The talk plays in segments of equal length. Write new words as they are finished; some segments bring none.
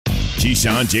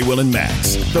Keyshawn, J. Will, and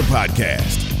Max, the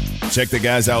podcast. Check the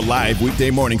guys out live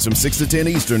weekday mornings from 6 to 10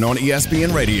 Eastern on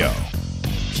ESPN Radio.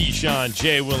 Keyshawn,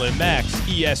 J. Will, and Max,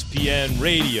 ESPN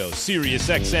Radio, Sirius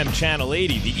XM Channel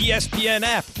 80, the ESPN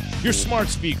app, your smart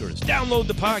speakers. Download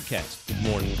the podcast. Good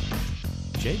morning.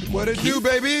 Jay, good morning. What it do,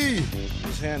 baby?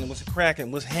 What's happening? What's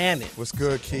cracking? What's happening? What's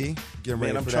good, Key? Getting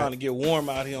ready I'm for trying that to get warm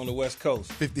out here on the West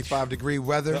Coast. 55-degree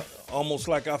weather. Almost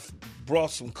like I've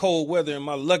brought some cold weather in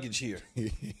my luggage here.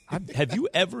 Have you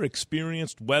ever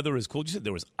experienced weather as cold? You said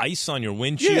there was ice on your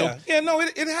windshield. No,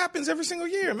 it happens every single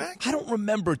year, Max. I don't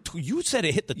remember. You said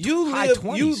it hit the high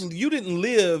 20s. You didn't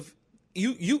live.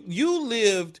 You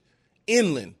lived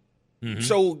inland,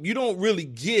 so you don't really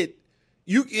get.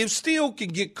 It still can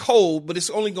get cold, but it's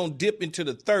only going to dip into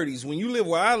the 30s. When you live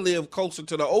where I live, closer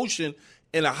to the ocean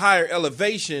and a higher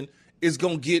elevation, it's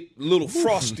going to get a little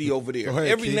frosty over there. Ahead,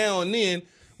 Every Keith. now and then,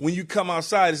 when you come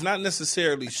outside, it's not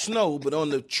necessarily snow, but on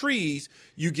the trees,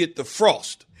 you get the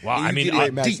frost. Wow, And I you mean, get Hey,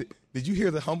 it Max, deep. did you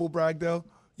hear the humble brag, though?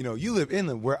 You know, you live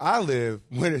inland. Where I live,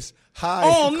 when it's high.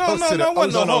 Oh, no, close to the it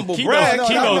wasn't no ocean- humble Key brag. knows-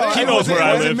 Key it knows wasn't- where I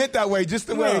It wasn't live. meant that way. Just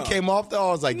the way No. it came off, though,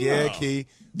 I was like, yeah, Key.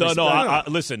 No.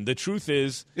 Listen, the truth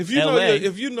is, If you LA,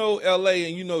 know LA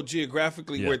and you know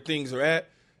geographically where things are at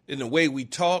and the way we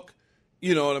talk,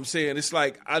 you know what I'm saying? It's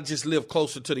like I just live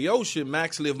closer to the ocean.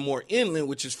 Max lived more inland,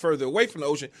 which is further away from the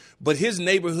ocean. But his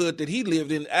neighborhood that he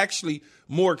lived in actually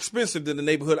more expensive than the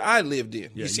neighborhood I lived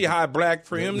in. You see how I black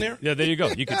for him there? Yeah, there you go.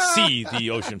 You could see the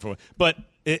ocean from. But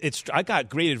it's. I got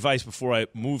great advice before I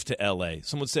moved to L.A.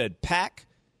 Someone said pack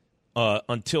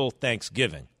until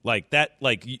Thanksgiving. Like that.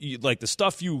 Like like the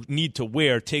stuff you need to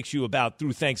wear takes you about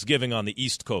through Thanksgiving on the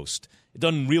East Coast. It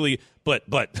doesn't really. But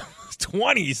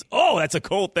 20s. Oh, that's a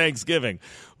cold Thanksgiving.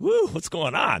 Woo! What's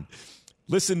going on?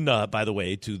 Listen, by the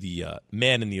way, to the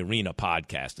Man in the Arena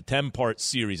podcast, a 10-part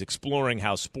series exploring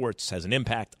how sports has an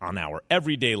impact on our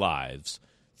everyday lives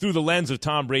through the lens of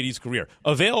Tom Brady's career.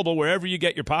 Available wherever you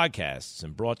get your podcasts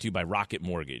and brought to you by Rocket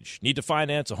Mortgage. Need to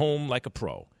finance a home like a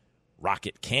pro?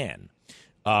 Rocket can.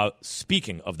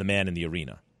 Speaking of the Man in the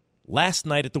Arena, last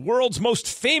night at the world's most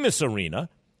famous arena,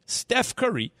 Steph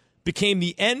Curry became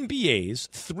the NBA's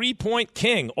three-point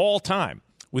king all time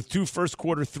with 2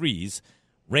 first-quarter threes.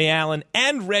 Ray Allen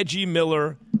and Reggie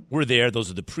Miller were there. Those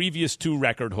are the previous 2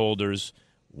 record holders.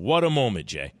 What a moment,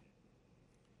 Jay.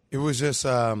 It was just,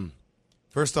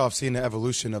 first off, seeing the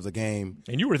evolution of the game.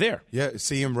 And you were there. Yeah,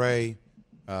 seeing Ray,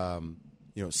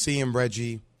 seeing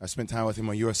Reggie. I spent time with him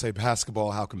on USA Basketball,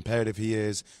 how competitive he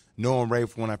is. Knowing Ray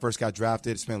from when I first got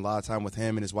drafted, spent a lot of time with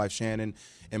him and his wife Shannon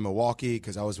in Milwaukee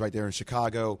because I was right there in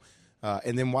Chicago.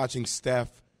 And then watching Steph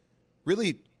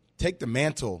really take the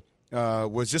mantle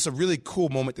was just a really cool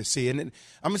moment to see. And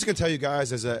I'm just going to tell you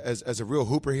guys, as a real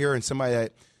hooper here and somebody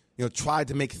that tried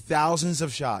to make thousands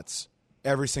of shots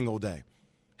every single day,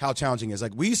 how challenging it is.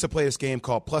 Like, we used to play this game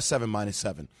called +7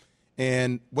 -7.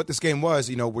 And what this game was,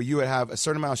 where you would have a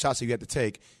certain amount of shots that you had to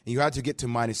take, and you had to get to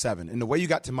 -7. And the way you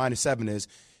got to -7 is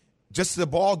just the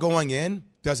ball going in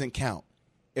doesn't count.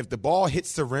 If the ball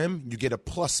hits the rim, you get a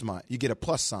plus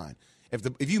sign.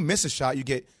 If you miss a shot, you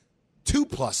get 2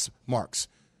 plus marks.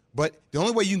 But the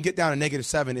only way you can get down to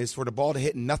 -7 is for the ball to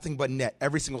hit nothing but net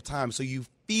every single time, so you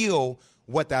feel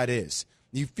what that is.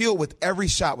 You feel with every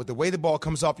shot, with the way the ball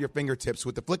comes off your fingertips,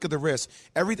 with the flick of the wrist,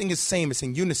 everything is the same. It's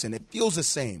in unison. It feels the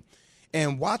same.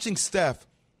 And watching Steph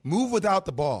move without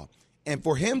the ball, and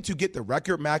for him to get the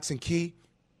record, Max and Key,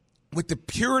 with the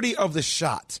purity of the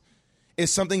shot, is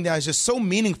something that is just so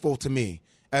meaningful to me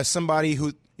as somebody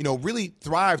who, really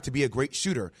thrived to be a great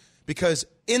shooter. Because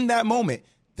in that moment,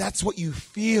 that's what you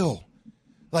feel.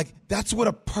 Like, that's what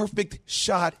a perfect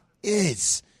shot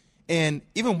is. And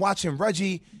even watching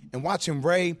Reggie and watching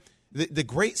Ray, the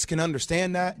greats can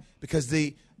understand that, because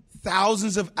the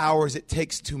thousands of hours it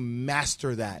takes to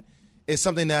master that is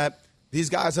something that these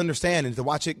guys understand. And to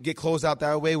watch it get closed out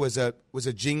that way was a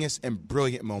genius and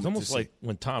brilliant moment. It's almost like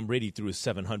when Tom Brady threw his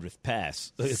 700th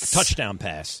pass, touchdown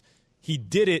pass. He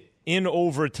did it in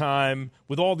overtime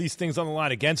with all these things on the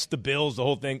line against the Bills, the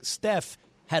whole thing. Steph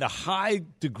had a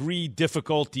high-degree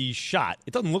difficulty shot.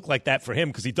 It doesn't look like that for him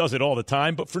because he does it all the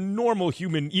time, but for normal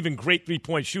human, even great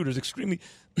three-point shooters, extremely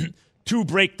to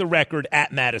break the record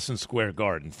at Madison Square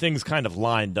Garden. Things kind of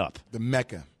lined up. The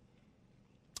Mecca.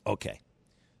 Okay.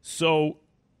 So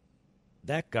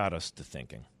that got us to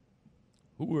thinking,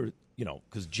 who were,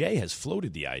 because Jay has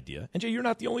floated the idea, and Jay, you're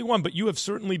not the only one, but you have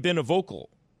certainly been a vocal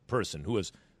person who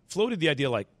has floated the idea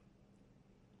like,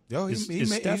 is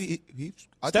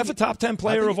Steph a top 10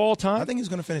 player of all time? I think he's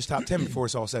going to finish top 10 before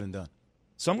it's all said and done.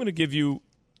 So I'm going to give you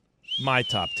my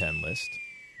top 10 list,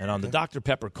 and on the Dr.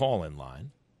 Pepper call-in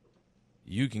line,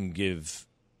 you can give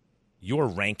your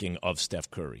ranking of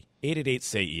Steph Curry.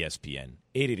 888-SAY-ESPN,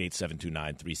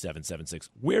 888-729-3776.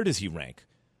 Where does he rank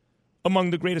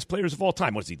among the greatest players of all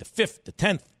time? What is he, the 5th, the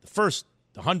 10th, the 1st,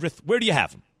 the 100th? Where do you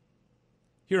have him?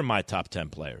 Here are my top 10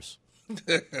 players.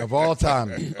 Of all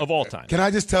time. Of all time. Can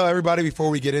I just tell everybody before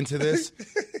we get into this,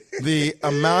 the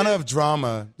amount of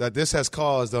drama that this has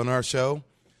caused on our show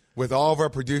with all of our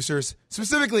producers,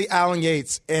 specifically Alan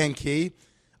Yates and Key,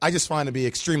 I just find to be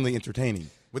extremely entertaining.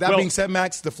 With that being said,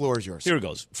 Max, the floor is yours. Here it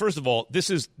goes. First of all, this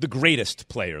is the greatest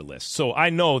player list. So I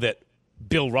know that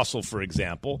Bill Russell, for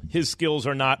example, his skills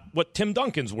are not what Tim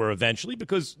Duncan's were eventually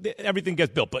because everything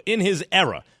gets built. But in his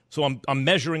era, so I'm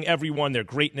measuring everyone, their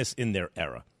greatness in their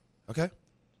era. Okay.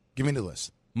 Give me the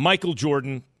list. Michael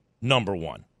Jordan, number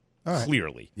 1. All right.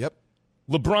 Clearly. Yep.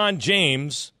 LeBron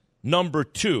James, number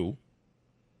 2.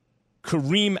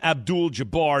 Kareem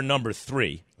Abdul-Jabbar, number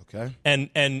 3. Okay.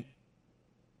 And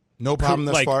no problem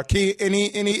thus far. Key,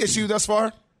 any issue thus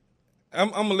far?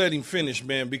 I'm gonna let him finish,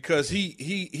 man, because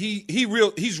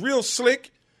he's real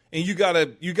slick, and you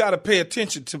gotta pay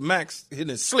attention to Max in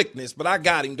his slickness. But I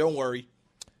got him. Don't worry.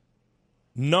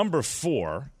 Number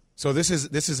 4. So this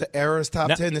is an era's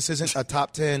top 10. This isn't a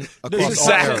top 10 across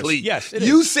exactly. all eras. Yes, it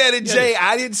you is. said it, Jay.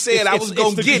 I didn't say it. I was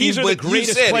going to get these him, are the but greatest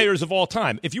you said players of all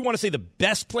time. If you want to say the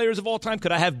best players of all time,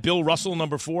 could I have Bill Russell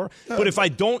number 4? But if I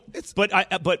don't,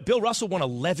 but Bill Russell won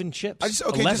 11 chips.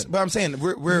 But I'm saying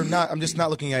we're not. I'm just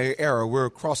not looking at an era. We're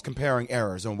cross comparing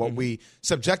eras on what we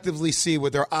subjectively see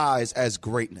with our eyes as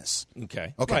greatness.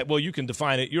 Okay. Right, well, you can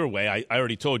define it your way. I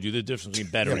already told you the difference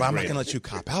between better and but I'm greater. not going to let you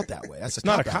cop out that way. That's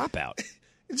not a cop out.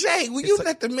 Jay, will you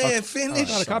let the man finish? It's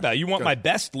not a cop out. You want my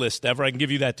best list ever? I can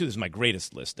give you that too. This is my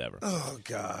greatest list ever. Oh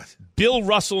God. Bill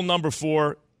Russell, number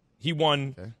 4. He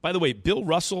won. Okay. By the way, Bill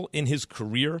Russell in his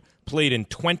career played in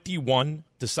 21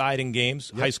 deciding games,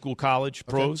 high school, college,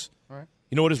 pros. All right.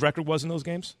 You know what his record was in those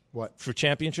games? What? For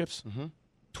championships?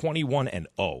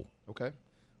 21-0. Okay.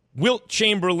 Wilt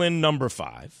Chamberlain, number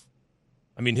 5.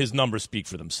 I mean, his numbers speak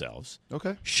for themselves.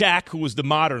 Okay. Shaq, who was the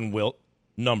modern Wilt,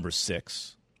 number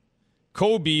 6.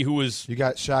 Kobe, who was you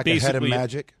got Shaq ahead of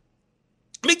Magic.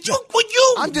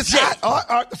 I'm just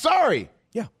sorry.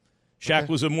 Yeah, Shaq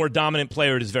was a more dominant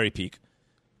player at his very peak.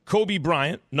 Kobe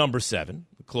Bryant, number 7,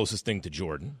 the closest thing to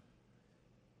Jordan.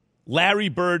 Larry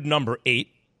Bird, number 8.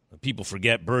 People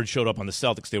forget Bird showed up on the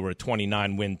Celtics. They were a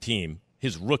 29-win team.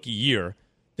 His rookie year,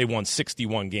 they won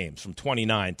 61 games, from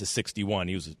 29 to 61.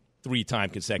 He was a 3-time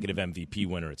consecutive MVP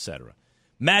winner, etc.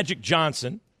 Magic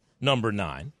Johnson, number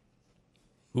 9.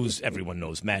 Everyone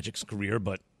knows Magic's career,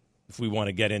 but if we want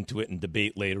to get into it and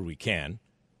debate later, we can.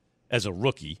 As a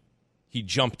rookie, he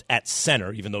jumped at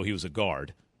center, even though he was a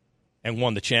guard, and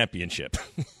won the championship.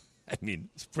 I mean,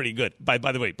 it's pretty good. By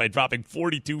the way, by dropping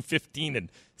 42, 15,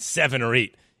 and 7 or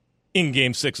 8 in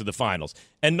Game 6 of the Finals.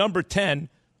 And number 10,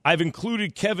 I've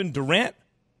included Kevin Durant,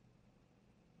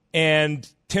 and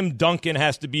Tim Duncan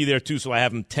has to be there too, so I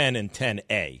have him 10 and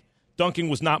 10A. Duncan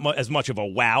was not as much of a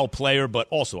wow player, but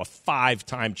also a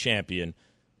 5-time champion,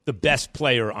 the best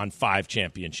player on 5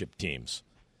 championship teams.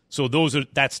 So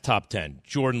that's top 10.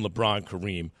 Jordan, LeBron,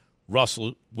 Kareem,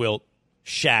 Russell, Wilt,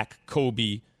 Shaq,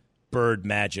 Kobe, Bird,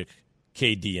 Magic,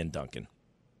 KD, and Duncan.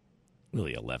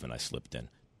 Really 11 I slipped in.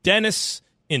 Dennis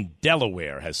in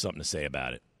Delaware has something to say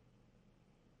about it.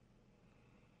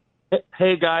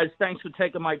 Hey, guys. Thanks for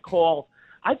taking my call.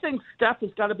 I think Steph has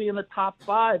got to be in the top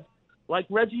 5. Like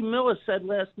Reggie Miller said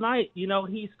last night, he's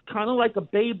kind of like a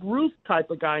Babe Ruth type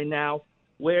of guy now,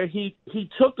 where he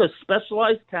took a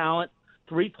specialized talent,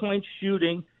 3-point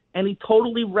shooting, and he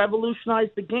totally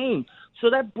revolutionized the game. So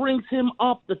that brings him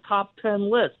up the top 10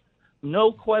 list.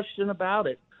 No question about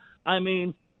it. I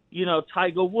mean,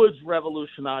 Tiger Woods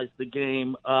revolutionized the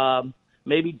game.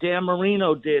 Maybe Dan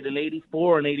Marino did in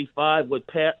 84 and 85 with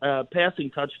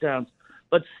passing touchdowns.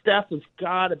 But Steph has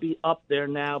got to be up there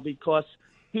now because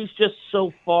he's just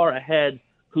so far ahead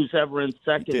who's ever in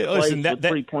second place with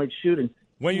 3-point shooting.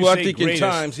 I think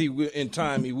greatest, in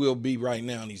time he will be right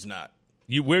now, and he's not.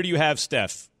 Where do you have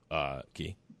Steph,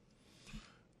 Key?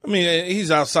 I mean,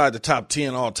 he's outside the top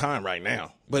 10 all time right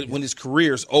now. But when his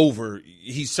career's over,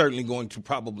 he's certainly going to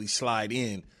probably slide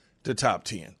in to top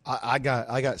 10. I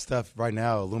got Steph right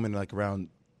now looming around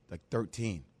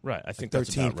 13. Right, I think 13,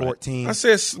 that's about 14. Right. I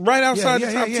said right outside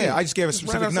the top 10. Yeah, I just gave a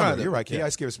specific number. You're right, Key. Yeah. I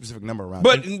just gave a specific number around.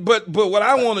 But what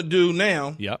I want to do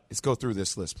now is go through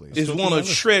this list, please. Is want to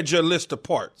shred your list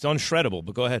apart. It's unshreddable,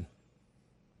 but go ahead.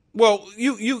 Well,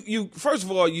 you first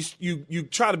of all, you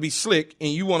try to be slick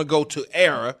and you want to go to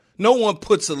era. No one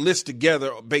puts a list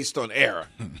together based on era.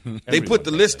 They put the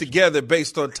list together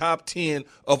based on top 10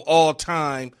 of all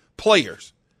time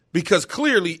players. because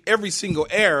clearly every single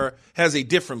era has a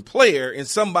different player, and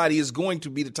somebody is going to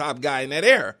be the top guy in that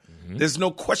era. Mm-hmm. There's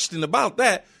no question about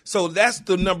that. So that's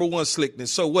the number one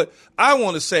slickness. So what I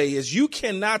want to say is you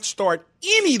cannot start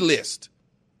any list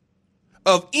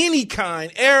of any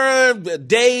kind, era,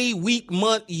 day, week,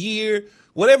 month, year,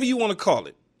 whatever you want to call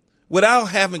it, without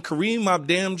having Kareem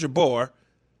Abdul-Jabbar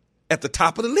at the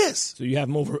top of the list. So you have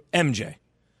him over MJ.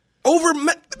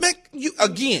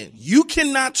 You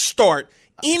cannot start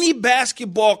any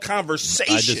basketball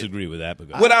conversation. I disagree with that.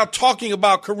 Without talking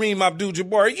about Kareem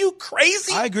Abdul-Jabbar. Are you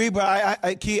crazy? I agree, but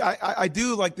I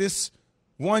do like this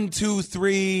 1, 2,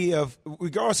 3 of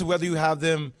regardless of whether you have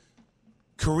them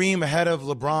Kareem ahead of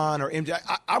LeBron or MJ.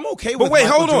 I'm okay with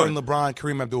Michael Jordan, LeBron,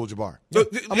 Kareem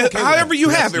Abdul-Jabbar. However you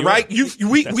have it, right?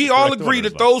 We all agree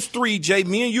that those three, Jay,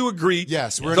 me and you agree.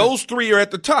 Yes, those three are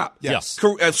at the top. Yes.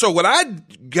 So what I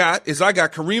got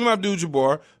Kareem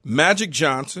Abdul-Jabbar, Magic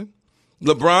Johnson,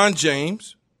 LeBron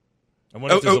James.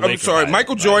 I'm sorry,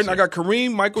 Michael Jordan. I got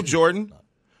Kareem, Michael Jordan,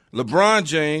 LeBron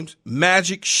James,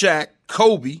 Magic, Shaq,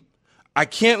 Kobe. I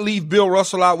can't leave Bill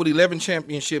Russell out with 11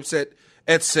 championships at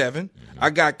 7. Mm-hmm. I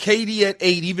got KD at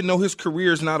 8, even though his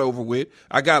career is not over with.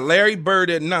 I got Larry Bird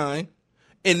at 9,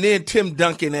 and then Tim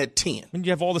Duncan at 10. And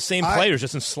you have all the same players,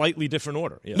 just in slightly different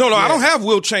order. Yeah. No, I don't have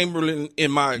Wilt Chamberlain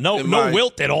in my. No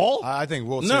Wilt at all. I think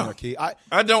Wilt's in the key.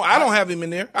 I don't have him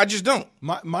in there. I just don't.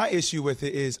 My issue with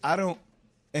it is I don't.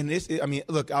 And this, I mean,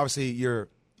 look, obviously you're.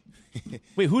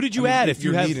 Wait, who did you add? If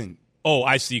you have. Needing, oh,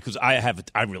 I see. Because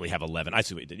I really have 11. I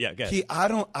see what you did. Yeah, go ahead. Key, I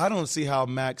don't see how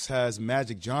Max has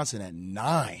Magic Johnson at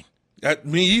 9.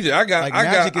 Me either. I got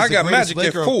Magic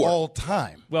at 4 of all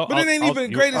time. Well, but it ain't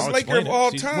even the greatest Laker of all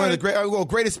time. One of the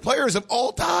greatest players of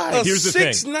all time. Here's the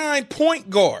 6'9" point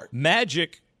guard.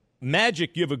 Magic.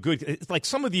 You have a good. It's like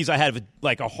some of these I have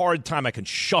a hard time I can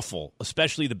shuffle,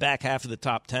 especially the back half of the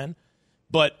top 10.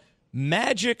 But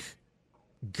Magic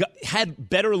had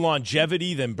better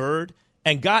longevity than Bird.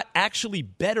 And got actually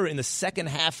better in the second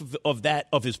half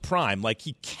of his prime. Like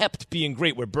he kept being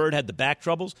great, where Bird had the back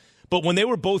troubles. But when they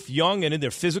were both young and in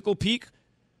their physical peak,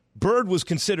 Bird was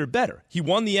considered better. He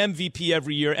won the MVP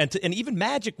every year, and even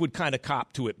Magic would kind of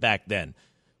cop to it back then.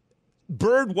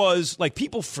 Bird was, like,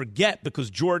 people forget because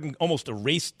Jordan almost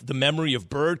erased the memory of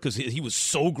Bird because he was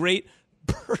so great.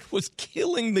 Bird was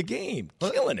killing the game,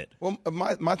 killing it. Well,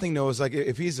 my thing, though, is, like,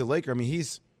 if he's a Laker, I mean,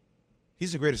 he's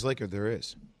the greatest Laker there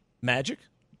is. Magic?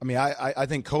 I mean, I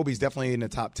think Kobe's definitely in the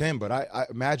top 10,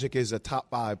 but Magic is a top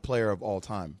 5 player of all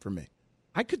time for me.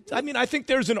 I think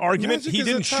there's an argument. He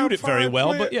didn't shoot it very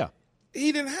well, but yeah.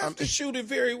 He didn't have to shoot it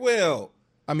very well.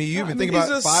 I mean, you even think about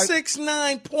he's a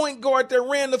 6'9" point guard that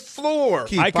ran the floor.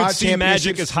 I could see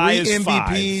Magic as high as 5.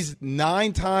 MVPs,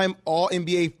 9-time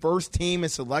All-NBA first team in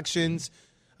selections.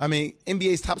 I mean,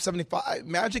 NBA's top 75.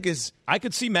 Magic is. I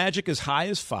could see Magic as high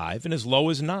as 5 and as low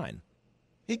as 9.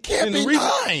 He can't be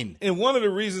 9. And one of the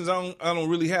reasons I don't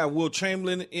really have Wilt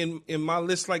Chamberlain in my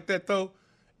list like that, though,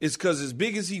 is because as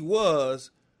big as he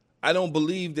was, I don't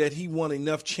believe that he won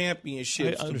enough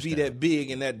championships to be that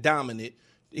big and that dominant.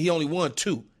 He only won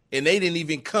 2, and they didn't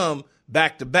even come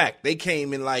back to back. They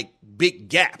came in like big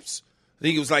gaps. I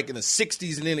think it was like in the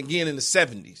 60s and then again in the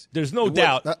 70s. There's no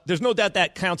doubt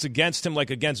that counts against him,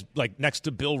 like next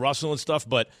to Bill Russell and stuff.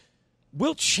 But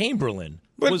Wilt Chamberlain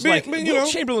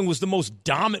Chamberlain was the most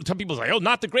dominant. Some people say,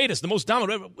 not the greatest, the most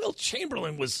dominant. Wilt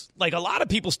Chamberlain was, like, a lot of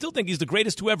people still think he's the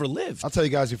greatest who ever lived. I'll tell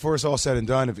you guys, before it's all said and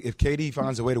done, if KD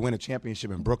finds a way to win a championship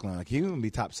in Brooklyn, like, he would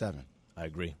be top 7. I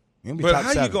agree. But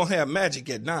how you going to have Magic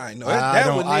at 9? No, I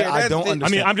don't understand. I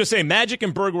mean, I'm just saying Magic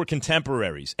and Bird were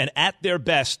contemporaries, and at their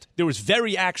best, there was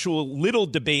very actual little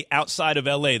debate outside of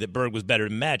L.A. that Bird was better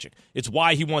than Magic. It's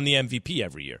why he won the MVP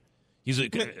every year.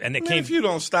 If you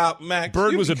don't stop, Max,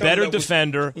 Bird was a better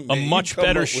defender, a much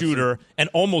better shooter, and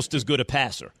almost as good a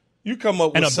passer. You come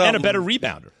up with and a better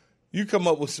rebounder. You come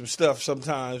up with some stuff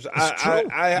sometimes.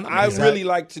 I really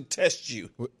like to test you.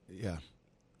 Yeah,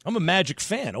 I'm a Magic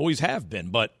fan, always have been,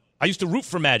 but I used to root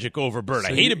for Magic over Bird.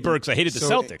 I hated Bird because I hated the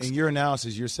Celtics. In your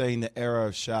analysis, you're saying the era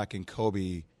of Shaq and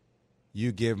Kobe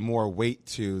you give more weight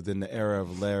to than the era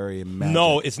of Larry and Magic.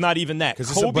 No, it's not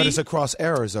but it's across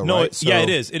eras, though, no, right? Yeah, it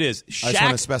is. It is. Shaq, I just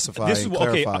want to specify and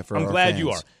clarify for our fans. I'm glad you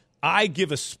are. I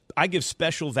give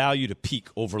special value to peak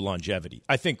over longevity.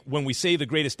 I think when we say the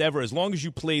greatest ever, as long as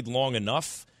you played long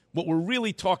enough, what we're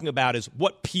really talking about is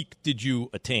what peak did you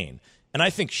attain? And I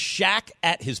think Shaq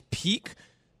at his peak,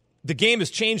 the game has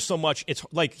changed so much, it's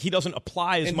like he doesn't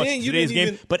apply as much to today's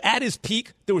game. But at his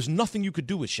peak, there was nothing you could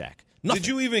do with Shaq. Nothing. Did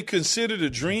you even consider the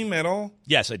Dream at all?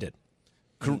 Yes, I did.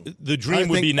 The Dream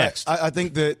would be next. I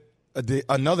think that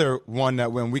Another one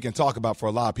that when we can talk about for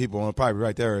a lot of people, and probably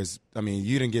right there is, I mean,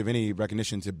 you didn't give any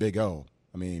recognition to Big O.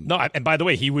 I mean, no, and by the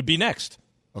way, he would be next.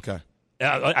 Okay.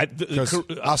 Because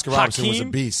Oscar Robertson was a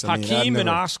beast. Hakeem and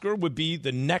Oscar would be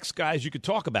the next guys you could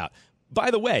talk about. By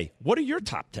the way, what are your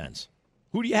top 10s?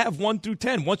 Who do you have 1 through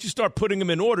 10? Once you start putting them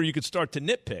in order, you could start to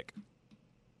nitpick.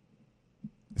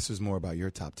 This is more about your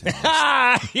top 10.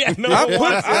 Yeah, no,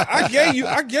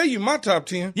 I gave you my top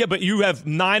 10. Yeah, but you have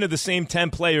 9 of the same 10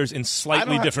 players in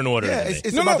slightly different order. Yeah,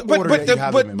 it's about the order that you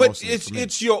have them in but mostly,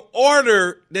 it's your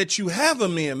order that you have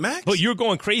them in, Max. But you're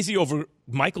going crazy over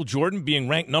Michael Jordan being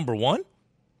ranked number 1?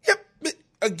 Yeah, but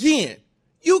again,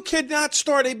 you cannot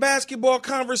start a basketball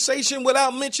conversation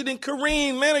without mentioning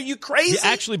Kareem. Man, are you crazy?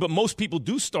 Yeah, actually, but most people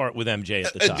do start with MJ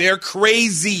at the top. They're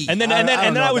crazy. And then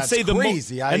I would say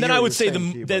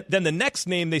the then the next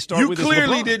name they start with is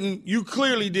LeBron. You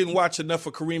clearly didn't watch enough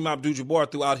of Kareem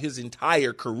Abdul-Jabbar throughout his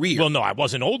entire career. Well, no, I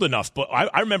wasn't old enough, but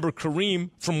I remember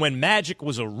Kareem from when Magic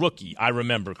was a rookie. I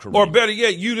remember Kareem. Or better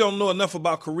yet, you don't know enough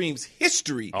about Kareem's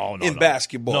history in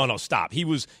basketball. No, stop. He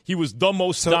was the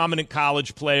most dominant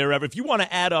college player ever. If you want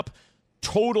to add up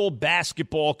total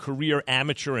basketball career,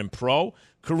 amateur and pro,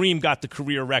 Kareem got the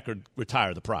career record,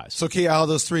 retire the prize. So, Key, out of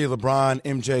those three, LeBron,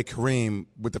 MJ, Kareem,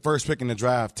 with the first pick in the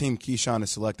draft, Team Keyshawn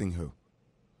is selecting who?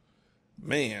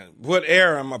 Man, what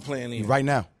era am I playing in? Right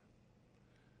now.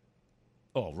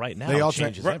 Oh, right now it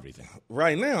changes everything.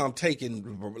 Right now I'm taking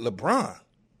LeBron.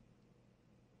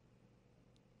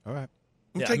 All right.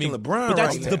 I'm taking LeBron but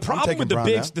that's right now. the problem with the LeBron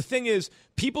bigs. now. The thing is,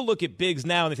 people look at bigs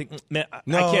now and they think, man, I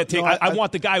can't take. I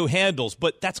want the guy who handles.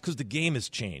 But that's because the game has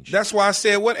changed. That's why I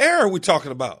said, what era are we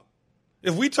talking about?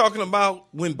 If we talking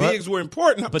about when bigs were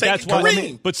important, I'm taking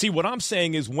Kareem. But see, what I'm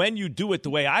saying is when you do it the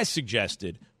way I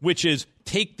suggested, which is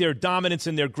take their dominance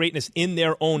and their greatness in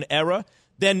their own era,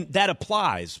 then that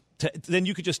applies. Then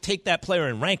you could just take that player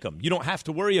and rank them. You don't have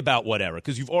to worry about what era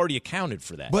because you've already accounted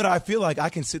for that. But I feel like I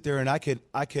can sit there and I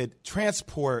could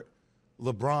transport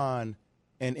LeBron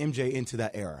and MJ into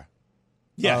that era.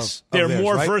 Yes, they're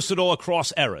more versatile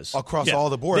across eras. Across all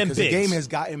the board, because the game has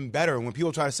gotten better. When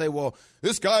people try to say, well,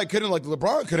 this guy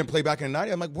LeBron couldn't play back in the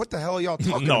 90s, I'm like, what the hell are y'all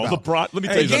talking about? No, LeBron, let me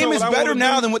tell you something. The game is better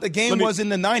now than what the game was in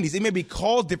the 90s. It may be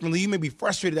called differently. You may be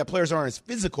frustrated that players aren't as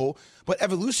physical, but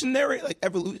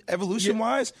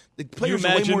evolution-wise, the players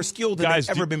are way more skilled than they've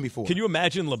ever been before. Can you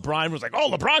imagine LeBron was like,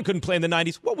 oh, LeBron couldn't play in the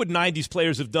 90s? What would 90s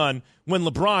players have done when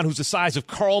LeBron, who's the size of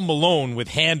Karl Malone with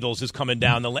handles, is coming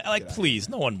down the lane? Like, please,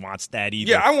 no one wants that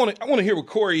either. Yeah, I want to hear what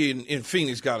Corey in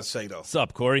Phoenix got to say, though. What's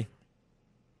up, Corey?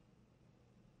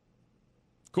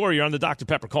 Corey, you're on the Dr.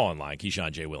 Pepper calling line.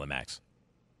 Keyshawn, J. Will, and Max.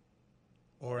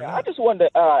 I just wanted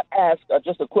to ask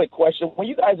just a quick question. When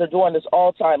you guys are doing this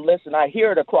all-time list, and I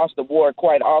hear it across the board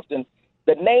quite often,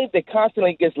 the name that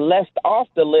constantly gets left off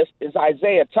the list is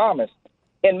Isaiah Thomas.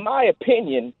 In my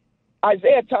opinion,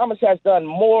 Isaiah Thomas has done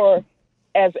more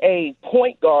as a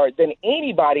point guard than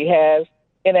anybody has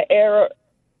in an era,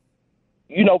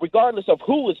 regardless of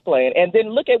who is playing. And then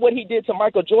look at what he did to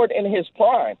Michael Jordan in his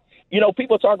prime.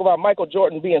 People talk about Michael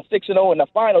Jordan being 6-0 in the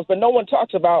finals, but no one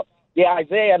talks about the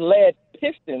Isaiah-led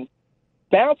Pistons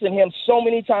bouncing him so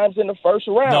many times in the first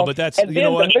round. No, but that's, and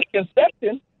then the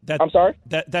misconception. I'm sorry?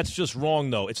 That's just wrong,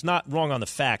 though. It's not wrong on the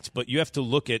facts, but you have to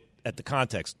look at the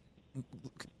context.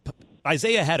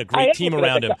 Isaiah had a great team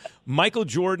around him. Michael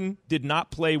Jordan did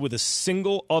not play with a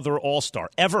single other All-Star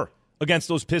ever against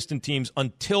those Piston teams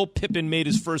until Pippen made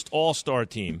his first All-Star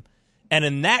team. And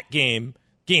in that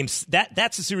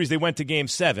that's the series they went to Game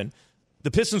 7.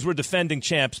 The Pistons were defending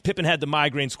champs. Pippen had the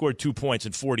migraine, scored 2 points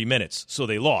in 40 minutes, so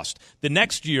they lost. The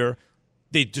next year,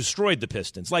 they destroyed the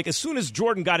Pistons. Like, as soon as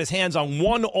Jordan got his hands on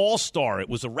one All-Star, it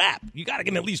was a wrap. You got to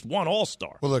give him at least one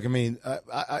All-Star. Well, look, I mean,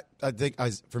 I think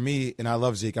for me, and I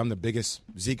love Zeke, I'm the biggest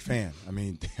Zeke fan. I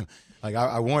mean,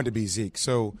 I wanted to be Zeke.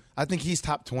 So I think he's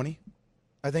top 20.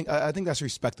 I think that's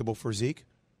respectable for Zeke.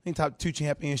 I think top 2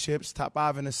 championships, top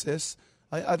 5 in assists.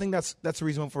 I think that's a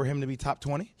reason for him to be top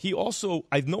 20. He also,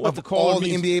 I know what the caller all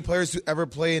means. the NBA players who ever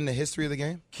play in the history of the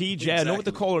game. Key, Jay, exactly. I know what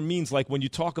the caller means. Like when you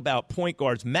talk about point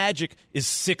guards, Magic is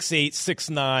 6'8",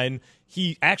 6'9".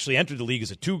 He actually entered the league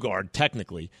as a 2-guard,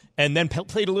 technically, and then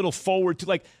played a little forward too.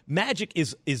 Like Magic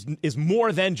is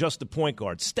more than just a point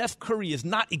guard. Steph Curry is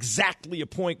not exactly a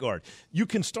point guard. You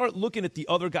can start looking at the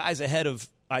other guys ahead of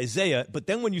Isaiah, but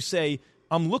then when you say,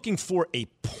 I'm looking for a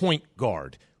point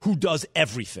guard who does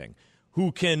everything,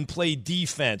 who can play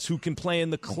defense, who can play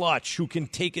in the clutch, who can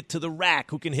take it to the rack,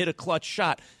 who can hit a clutch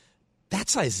shot.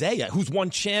 That's Isaiah, who's won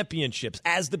championships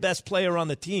as the best player on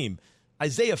the team.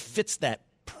 Isaiah fits that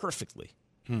perfectly.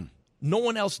 No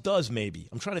one else does, maybe.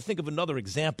 I'm trying to think of another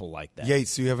example like that.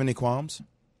 Yates, do you have any qualms?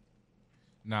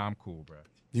 Nah, I'm cool, bro.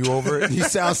 You over it? You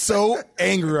sound so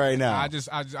angry right now.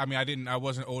 I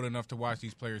wasn't old enough to watch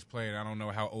these players play, and I don't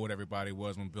know how old everybody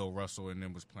was when Bill Russell and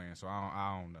them was playing, so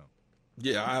I don't know.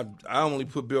 Yeah, I only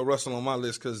put Bill Russell on my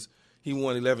list because he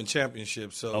won 11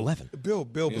 championships. So 11. Bill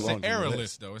It's an era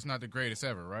list, though. It's not the greatest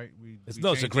ever, right? It's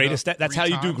the greatest. That's how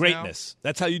you do greatness.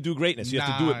 That's how you do greatness. You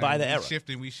have to do it by the era.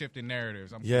 We shifting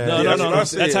narratives. No.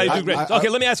 That's how you do greatness. Okay,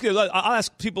 let me ask you. I'll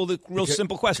ask people the real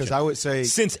simple question. Because I would say,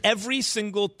 since every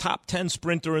single top 10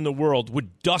 sprinter in the world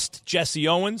would dust Jesse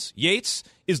Owens, Yates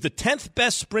is the 10th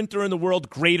best sprinter in the world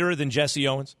greater than Jesse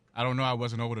Owens? I don't know. I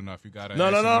wasn't old enough. You got to.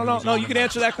 No. You can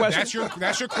answer that question. That's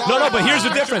your No, but here's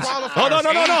the difference. No.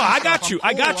 I got you.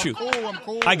 I'm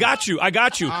cool.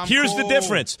 Here's the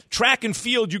difference. Track and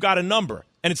field, you got a number,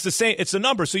 and it's the same. It's a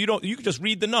number, so you can just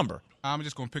read the number. I'm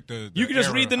just gonna pick the you can just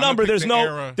era. read the number. There's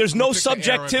no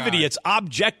subjectivity. It's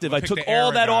objective. I took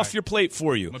all that off your plate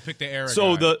for you. I'm gonna pick the era.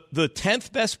 So the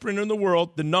 10th best sprinter in the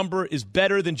world, the number is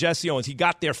better than Jesse Owens. He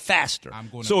got there faster.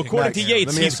 So according to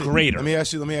Yates, he's greater. Let me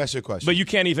ask you a question. But you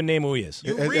can't even name who he is.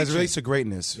 As it relates to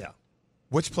greatness, yeah.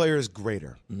 Which player is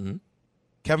greater,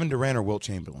 Kevin Durant or Wilt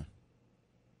Chamberlain?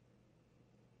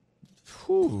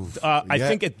 I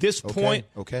think at this point,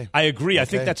 I agree. I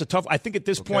think that's a tough. I think at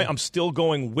this point, I'm still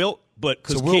going Wilt, but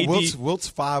because KD, Wilt's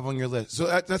 5 on your list. So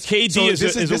that's KD so is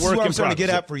this a is work in what I'm progress. trying to get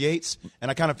at for Yates, and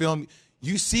I kind of feel him.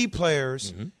 You see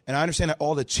players, and I understand that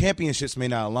all the championships may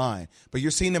not align, but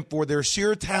you're seeing them for their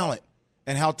sheer talent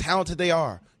and how talented they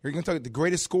are. You're going to talk the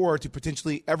greatest scorer to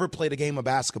potentially ever play the game of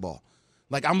basketball.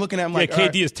 Like I'm looking at him like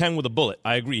KD is 10 with a bullet.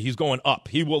 I agree. He's going up.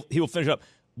 He will finish up.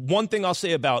 One thing I'll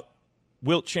say about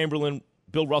Wilt Chamberlain,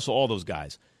 Bill Russell, all those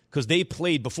guys, because they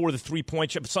played before the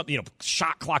 3-point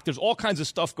shot clock. There's all kinds of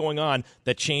stuff going on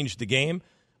that changed the game.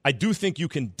 I do think you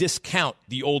can discount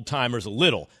the old timers a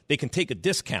little. They can take a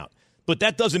discount. But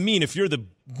that doesn't mean if you're the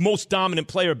most dominant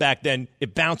player back then,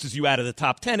 it bounces you out of the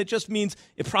top 10. It just means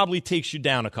it probably takes you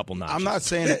down a couple notches. I'm not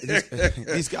saying that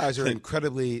these guys are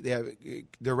incredibly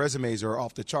their resumes are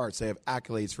off the charts. They have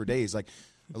accolades for days. Like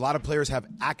a lot of players have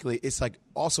accolades. It's like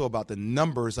also about the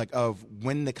numbers of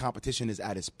when the competition is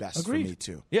at its best. Agreed. For me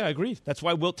too. Yeah, I agree. That's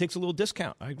why Wilt takes a little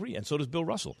discount. I agree. And so does Bill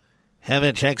Russell.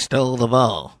 Havlicek stole the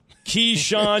ball.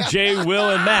 Keyshawn, Jay,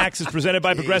 Will, and Max is presented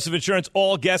by Progressive Insurance.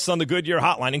 All guests on the Goodyear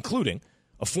Hotline, including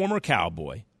a former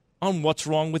Cowboy, on What's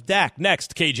Wrong with Dak.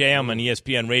 Next, KJM on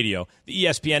ESPN Radio, the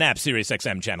ESPN app, Sirius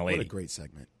XM Channel 80. What a great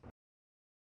segment.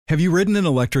 Have you ridden an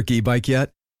electric e-bike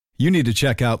yet? You need to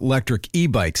check out Electric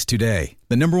E-Bikes today,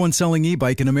 the #1 selling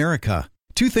e-bike in America.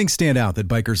 Two things stand out that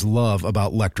bikers love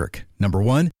about Electric. Number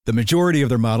one, the majority of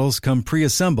their models come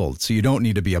pre-assembled, so you don't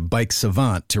need to be a bike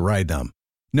savant to ride them.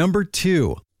 Number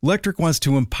two, Electric wants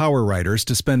to empower riders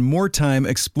to spend more time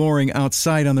exploring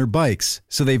outside on their bikes,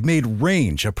 so they've made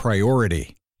range a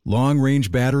priority.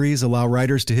 Long-range batteries allow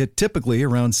riders to hit typically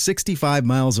around 65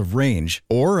 miles of range,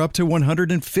 or up to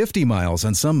 150 miles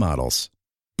on some models.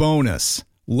 Bonus,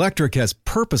 Electric has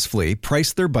purposefully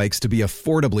priced their bikes to be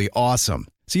affordably awesome,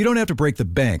 so you don't have to break the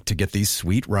bank to get these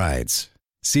sweet rides.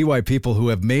 See why people who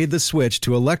have made the switch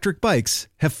to electric bikes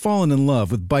have fallen in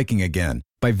love with biking again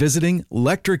by visiting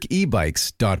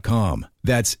electricebikes.com.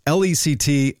 That's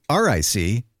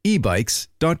LECTRIC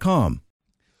ebikes.com.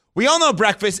 We all know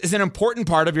breakfast is an important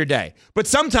part of your day, but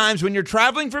sometimes when you're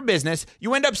traveling for business,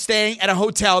 you end up staying at a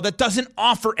hotel that doesn't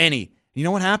offer any. You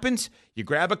know what happens? You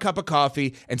grab a cup of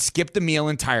coffee and skip the meal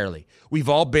entirely. We've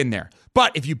all been there.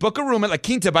 But if you book a room at La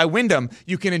Quinta by Wyndham,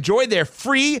 you can enjoy their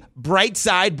free Bright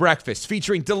Side breakfast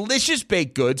featuring delicious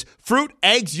baked goods, fruit,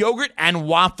 eggs, yogurt, and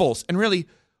waffles. And really,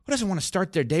 who doesn't want to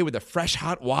start their day with a fresh,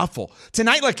 hot waffle?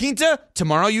 Tonight, La Quinta,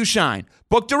 tomorrow you shine.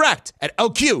 Book direct at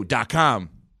LQ.com.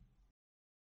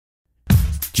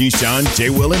 Keyshawn, J.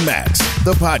 Will, and Max,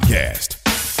 the podcast.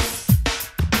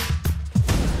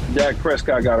 Dak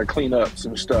Prescott got to clean up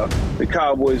some stuff. The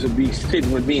Cowboys will be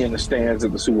sitting with me in the stands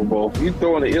at the Super Bowl. You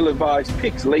throwing the ill-advised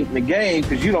picks late in the game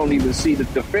because you don't even see the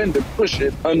defender push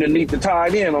it underneath the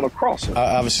tight end on a crosser.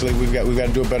 Obviously, we've got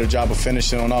to do a better job of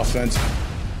finishing on offense.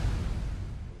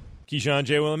 Keyshawn,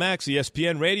 J. Will, and Max,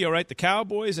 ESPN Radio, right? The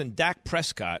Cowboys and Dak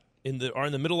Prescott are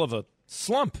in the middle of a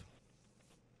slump.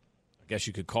 I guess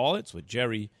you could call it. It's what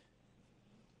Jerry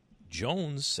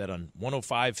Jones said on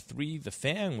 105.3 The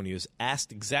Fan when he was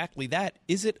asked exactly that.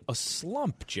 Is it a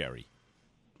slump, Jerry?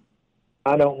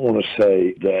 I don't want to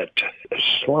say that a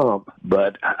slump,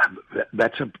 but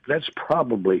that's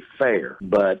probably fair.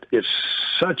 But it's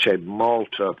such a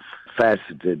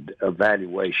multifaceted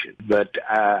evaluation. But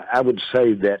I would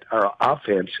say that our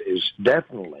offense is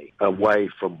definitely away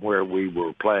from where we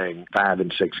were playing 5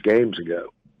 and 6 games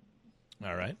ago.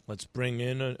 All right. Let's bring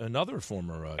in another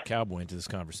former Cowboy into this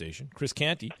conversation. Chris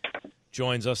Canty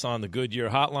joins us on the Goodyear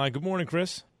Hotline. Good morning,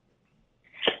 Chris.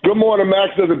 Good morning,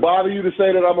 Max. Does it bother you to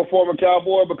say that I'm a former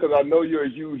Cowboy? Because I know you're a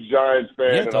huge Giants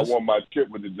fan, and I want my chip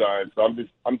with the Giants. So I'm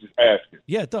just asking.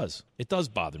 Yeah, it does. It does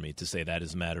bother me to say that,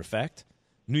 as a matter of fact.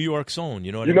 New York's own,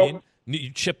 you know what I mean?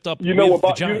 You chipped up with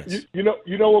the Giants. You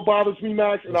know what bothers me,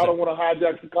 Max? And I don't want to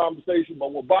hijack the conversation,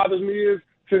 but what bothers me is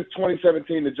since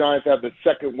 2017, the Giants have the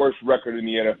second worst record in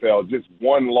the NFL, just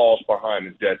one loss behind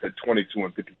the Jets at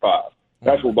 22-55.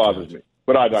 That's what bothers me.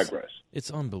 But I digress.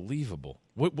 It's unbelievable.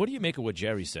 What do you make of what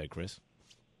Jerry said, Chris?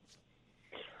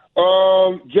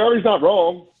 Jerry's not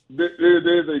wrong.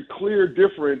 There's a clear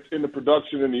difference in the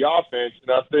production in the offense,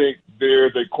 and I think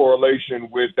there's a correlation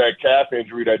with that calf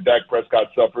injury that Dak Prescott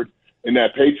suffered in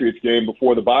that Patriots game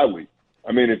before the bye week.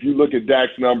 I mean, if you look at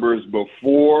Dak's numbers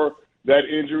before that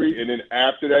injury and then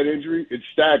after that injury, it's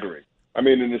staggering. I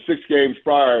mean, in the 6 games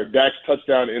prior, Dak's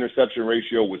touchdown-to-interception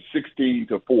ratio was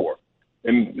 16-4.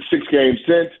 In the 6 games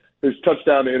since, his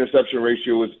touchdown-to-interception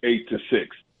ratio is 8-6.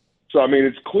 So, I mean,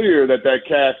 it's clear that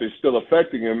calf is still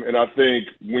affecting him, and I think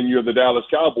when you're the Dallas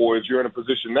Cowboys, you're in a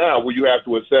position now where you have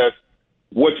to assess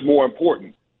what's more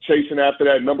important, chasing after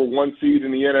that number 1 seed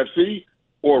in the NFC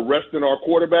or resting our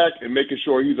quarterback and making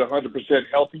sure he's 100%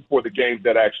 healthy for the games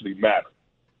that actually matter.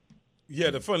 Yeah,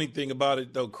 the funny thing about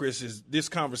it, though, Chris, is this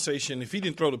conversation, if he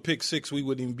didn't throw the pick 6, we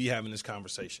wouldn't even be having this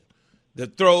conversation. The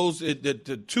throws,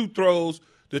 the 2 throws,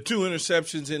 the 2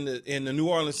 interceptions in the New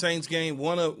Orleans Saints game,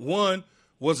 one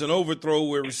was an overthrow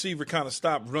where receiver kind of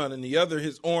stopped running. The other,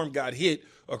 his arm got hit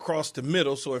across the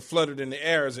middle, so it fluttered in the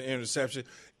air as an interception.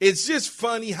 It's just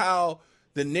funny how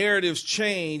the narratives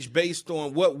change based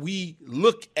on what we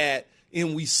look at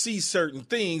and we see certain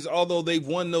things. Although they've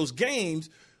won those games,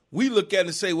 we look at it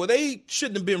and say, well, they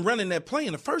shouldn't have been running that play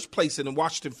in the first place in the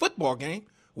Washington football game.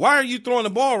 Why are you throwing the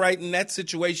ball right in that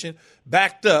situation,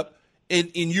 backed up, and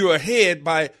you're ahead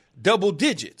by double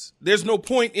digits? There's no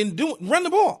point in run the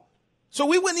ball. So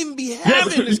we wouldn't even be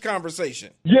having this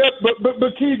conversation. Yeah,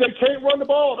 but Keys, they can't run the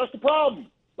ball. That's the problem.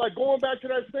 Like going back to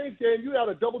that Saints game, you had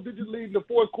a double-digit lead in the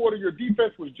fourth quarter. Your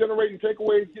defense was generating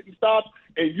takeaways, getting stops,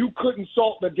 and you couldn't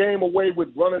salt the game away with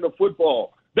running the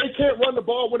football. They can't run the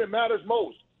ball when it matters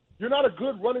most. You're not a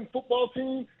good running football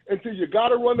team until you got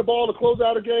to run the ball to close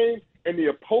out a game, and the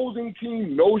opposing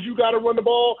team knows you got to run the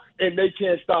ball, and they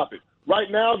can't stop it.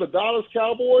 Right now, the Dallas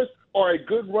Cowboys are a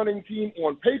good running team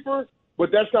on paper, but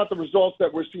that's not the results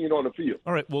that we're seeing on the field.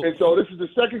 All right, well, and so this is the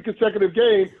second consecutive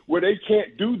game where they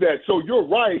can't do that. So you're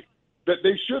right that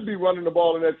they should be running the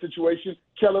ball in that situation.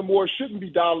 Kellen Moore shouldn't be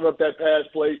dialing up that pass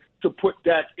play to put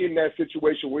Dak in that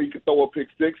situation where he could throw a pick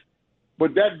 6.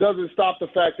 But that doesn't stop the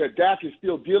fact that Dak is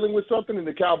still dealing with something, and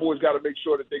the Cowboys got to make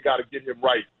sure that they got to get him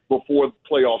right before the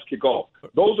playoffs kick off.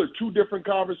 Those are 2 different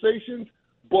conversations,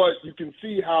 but you can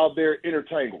see how they're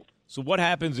intertangled. So what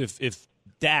happens if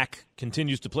Dak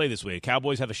continues to play this way?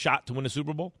 Cowboys have a shot to win a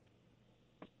Super Bowl?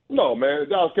 No, man. The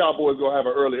Dallas Cowboys going to have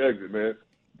an early exit, man.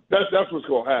 That's what's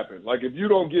going to happen. Like, if you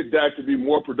don't get Dak to be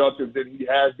more productive than he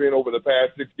has been over the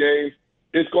past 6 games,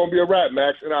 it's going to be a wrap,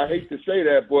 Max. And I hate to say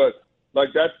that, but like,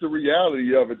 that's the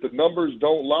reality of it. The numbers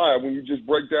don't lie. When you just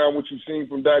break down what you've seen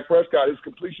from Dak Prescott, his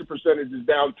completion percentage is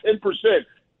down 10%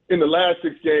 in the last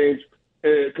 6 games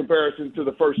in comparison to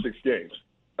the first 6 games.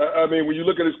 I mean, when you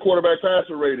look at his quarterback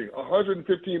passer rating,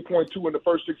 115.2 in the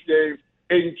first 6 games,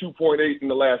 82.8 in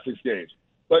the last 6 games.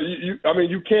 But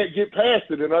you can't get past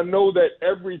it. And I know that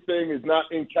everything is not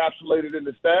encapsulated in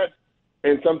the stats,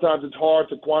 and sometimes it's hard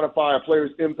to quantify a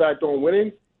player's impact on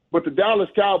winning. But the Dallas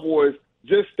Cowboys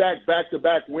just stacked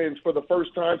back-to-back wins for the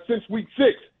first time since week 6.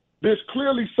 There's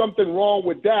clearly something wrong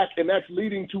with Dak, and that's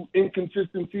leading to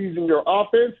inconsistencies in your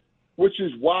offense, which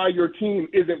is why your team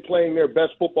isn't playing their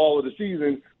best football of the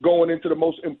season going into the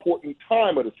most important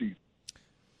time of the season.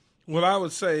 What I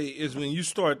would say is when you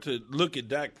start to look at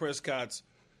Dak Prescott's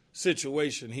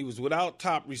situation, he was without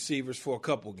top receivers for a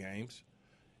couple games.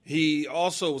 He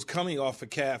also was coming off a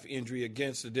calf injury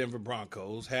against the Denver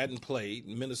Broncos, hadn't played.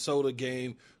 Minnesota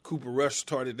game, Cooper Rush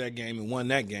started that game and won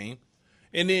that game.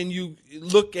 And then you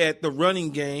look at the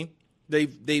running game.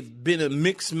 They've been a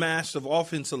mixed mash of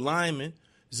offensive linemen.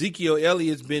 Ezekiel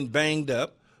Elliott's been banged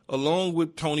up, along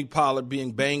with Tony Pollard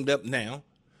being banged up now.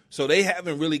 So they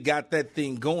haven't really got that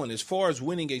thing going. As far as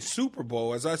winning a Super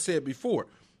Bowl, as I said before,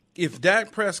 if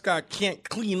Dak Prescott can't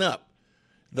clean up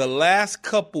the last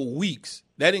couple weeks,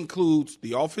 that includes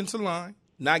the offensive line,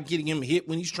 not getting him hit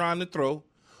when he's trying to throw,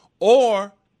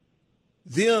 or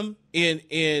them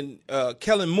in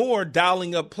Kellen Moore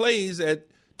dialing up plays at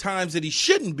times that he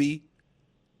shouldn't be,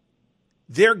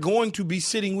 they're going to be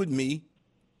sitting with me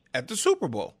at the Super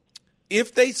Bowl.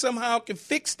 if they somehow can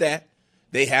fix that,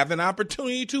 they have an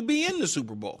opportunity to be in the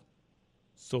Super Bowl.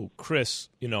 So, Chris,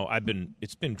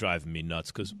 it's been driving me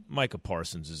nuts because Micah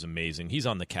Parsons is amazing. He's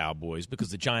on the Cowboys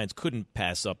because the Giants couldn't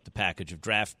pass up the package of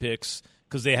draft picks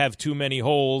because they have too many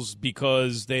holes,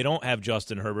 because they don't have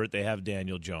Justin Herbert, they have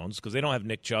Daniel Jones, because they don't have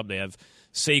Nick Chubb, they have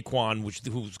Saquon,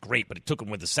 who's great, but it took him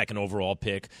with the second overall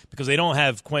pick, because they don't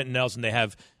have Quentin Nelson, they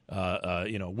have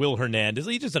Will Hernandez.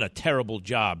 He's just done a terrible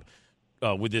job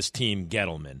with this team,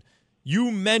 Gettleman. You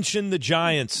mentioned the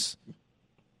Giants.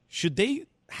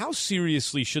 How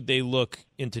seriously should they look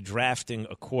into drafting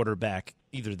a quarterback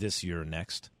either this year or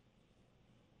next?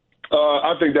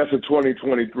 I think that's a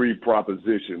 2023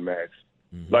 proposition, Max.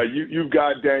 Mm-hmm. Like, you've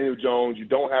got Daniel Jones. You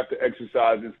don't have to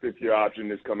exercise his fifth-year option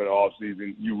this coming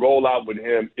offseason. You roll out with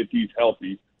him if he's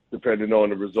healthy, depending on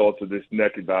the results of this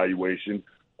neck evaluation.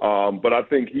 But I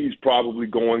think he's probably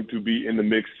going to be in the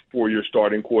mix for your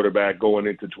starting quarterback going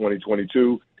into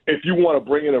 2022. If you want to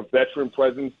bring in a veteran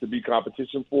presence to be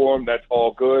competition for him, that's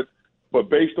all good. But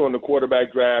based on the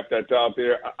quarterback draft that's out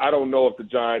there, I don't know if the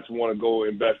Giants want to go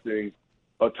investing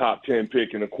a top 10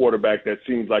 pick in a quarterback that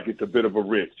seems like it's a bit of a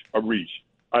reach.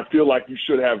 I feel like you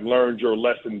should have learned your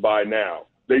lesson by now.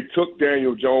 They took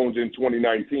Daniel Jones in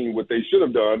 2019. What they should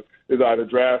have done is either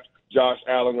draft Josh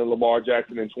Allen and Lamar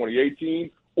Jackson in 2018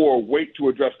 or wait to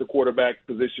address the quarterback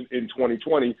position in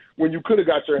 2020 when you could have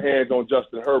got your hands on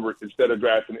Justin Herbert instead of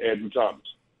drafting Andrew Thomas.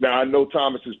 Now, I know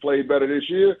Thomas has played better this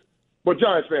year, but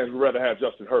Giants fans would rather have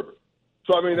Justin Herbert.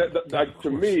 So, I mean,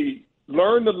 to me,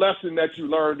 learn the lesson that you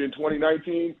learned in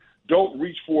 2019. Don't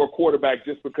reach for a quarterback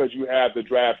just because you have the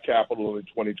draft capital in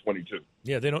 2022.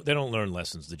 Yeah, they don't learn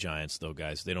lessons, the Giants, though,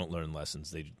 guys. They don't learn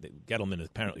lessons. Gettleman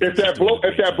apparently. If that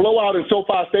blowout in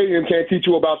SoFi Stadium can't teach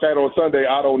you about that on Sunday,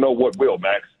 I don't know what will,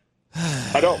 Max.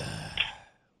 I don't.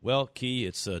 Well, Key,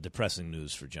 it's depressing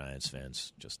news for Giants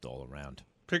fans just all around.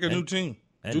 Pick a new team.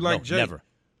 Do like Jay.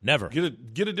 Never.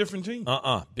 Get a different team.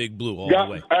 Big Blue all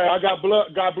the way. I got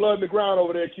blood in the ground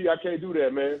over there, Key. I can't do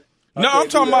that, man. I'm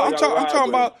talking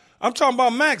about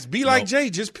Max. Be like Jay.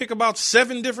 Just pick about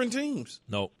 7 different teams.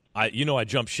 No. I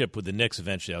jumped ship with the Knicks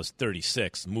eventually. I was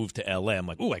 36, moved to L.A. I'm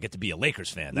like, ooh, I get to be a Lakers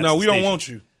fan. That's we don't want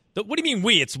you. What do you mean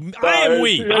we? I am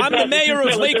we. I'm the mayor of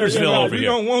Lakersville over here. We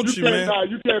don't want you, man.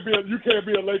 You can't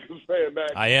be a Lakers fan, man.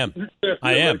 I am. You can't be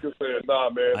a Lakers fan. Nah,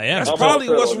 man. I am. That's probably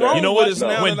what's wrong you know what? with us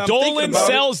now. When Dolan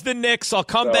sells the Knicks, I'll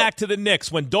come back to the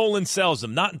Knicks. When Dolan sells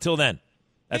them, not until then.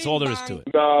 That's all there is to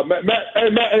it. Nah,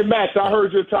 Max, I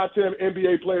heard your top 10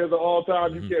 NBA players of all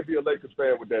time. You can't be a Lakers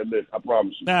fan with that list. I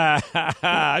promise you.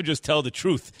 I just tell the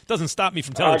truth. It doesn't stop me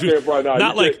from telling the truth. Right now.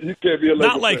 You can't be a Lakers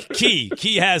not like fan.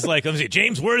 Key has like, let me see,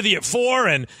 James Worthy at 4,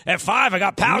 and at 5 I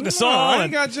got Pau Gasol. I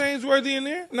ain't got James Worthy in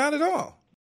there. Not at all.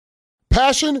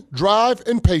 Passion, drive,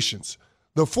 and patience.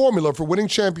 The formula for winning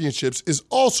championships is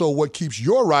also what keeps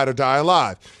your ride or die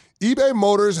alive. eBay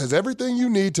Motors has everything you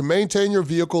need to maintain your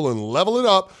vehicle and level it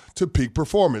up to peak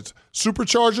performance.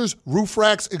 Superchargers, roof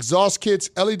racks, exhaust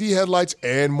kits, LED headlights,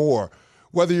 and more.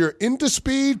 Whether you're into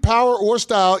speed, power, or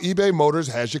style, eBay Motors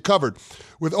has you covered.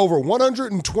 With over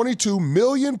 122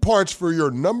 million parts for your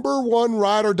number one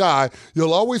ride or die,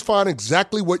 you'll always find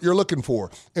exactly what you're looking for.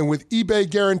 And with eBay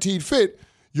Guaranteed Fit,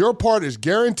 your part is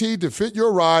guaranteed to fit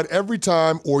your ride every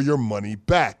time or your money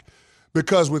back.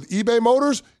 Because with eBay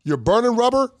Motors, you're burning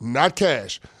rubber, not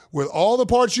cash. With all the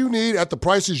parts you need at the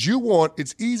prices you want,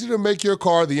 it's easy to make your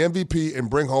car the MVP and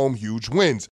bring home huge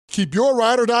wins. Keep your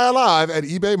ride or die alive at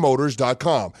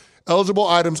ebaymotors.com. Eligible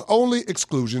items only.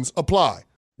 Exclusions apply.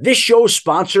 This show is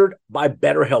sponsored by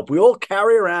BetterHelp. We all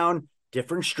carry around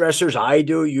different stressors. I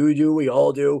do, you do, we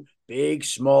all do, big,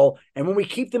 small. And when we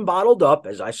keep them bottled up,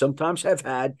 as I sometimes have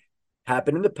had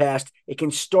happen in the past, it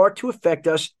can start to affect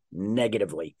us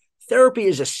negatively. Therapy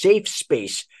is a safe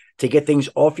space to get things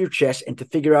off your chest and to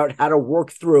figure out how to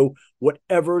work through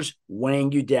whatever's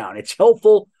weighing you down. It's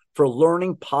helpful for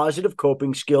learning positive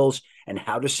coping skills and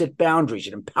how to set boundaries.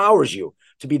 It empowers you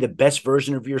to be the best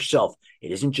version of yourself.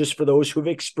 It isn't just for those who've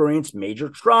experienced major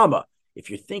trauma. If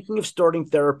you're thinking of starting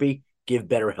therapy, give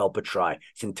BetterHelp a try.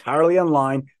 It's entirely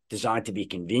online, designed to be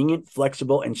convenient,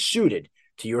 flexible, and suited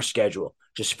to your schedule.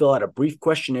 Just fill out a brief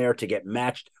questionnaire to get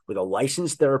matched with a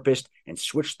licensed therapist and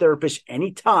switch therapists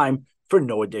anytime for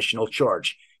no additional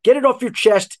charge. Get it off your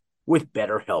chest with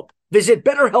BetterHelp. Visit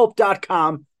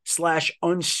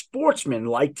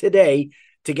BetterHelp.com/unsportsmanlike today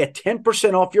to get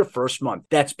 10% off your first month.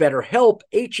 That's BetterHelp,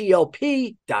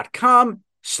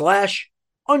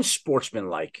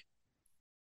 HELP.com/unsportsmanlike.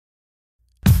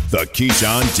 The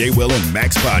Keyshawn, J. Will, and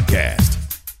Max podcast.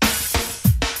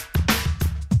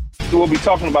 we'll be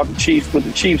talking about the Chiefs, but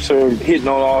the Chiefs are hitting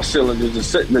on all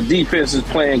cylinders. The defense is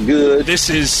playing good. This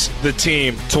is the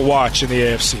team to watch in the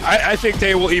AFC. I think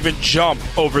they will even jump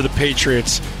over the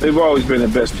Patriots. They've always been the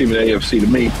best team in the AFC to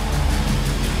me.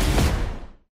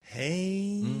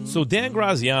 So Dan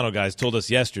Graziano, guys, told us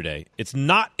yesterday it's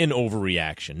not an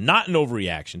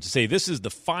overreaction to say this is the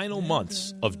final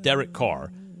months of Derek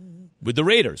Carr with the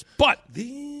Raiders. But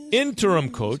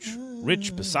interim coach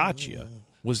Rich Bisaccia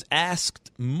was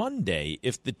asked Monday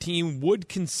if the team would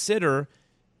consider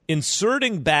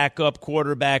inserting backup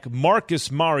quarterback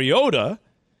Marcus Mariota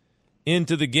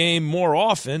into the game more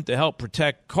often to help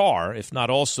protect Carr, if not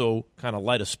also kind of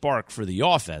light a spark for the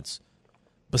offense.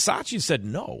 Bisaccia said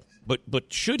no,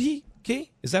 but should he,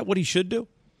 Key? Is that what he should do?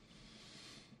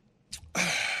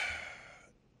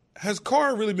 Has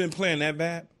Carr really been playing that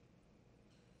bad?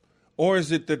 Or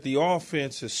is it that the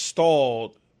offense is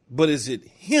stalled, but is it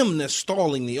him that's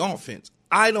stalling the offense?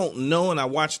 I don't know, and I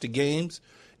watch the games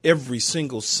every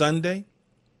single Sunday,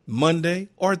 Monday,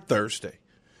 or Thursday.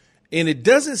 And it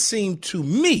doesn't seem to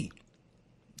me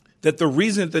that the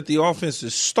reason that the offense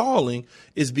is stalling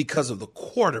is because of the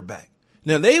quarterback.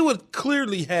 Now, they would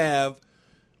clearly have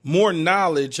more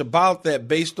knowledge about that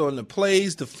based on the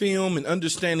plays, the film, and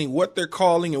understanding what they're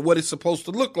calling and what it's supposed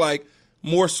to look like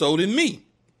more so than me.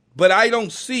 But I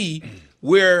don't see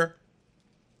where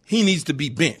he needs to be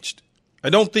benched.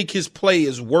 I don't think his play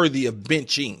is worthy of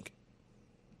benching.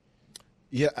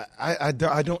 Yeah, I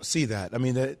don't see that. I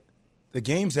mean, the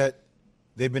games that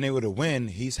they've been able to win,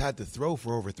 he's had to throw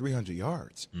for over 300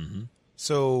 yards. Mm-hmm.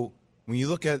 So when you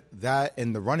look at that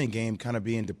and the running game kind of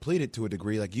being depleted to a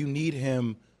degree, like you need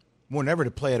him more than ever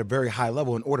to play at a very high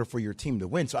level in order for your team to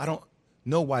win. So I don't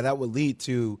know why that would lead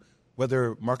to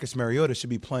whether Marcus Mariota should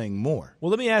be playing more. Well,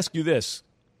 let me ask you this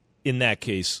in that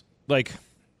case. Like,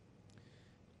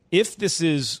 if this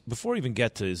is, before we even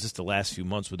get to, is this the last few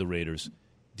months with the Raiders,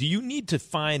 do you need to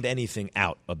find anything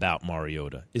out about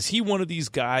Mariota? Is he one of these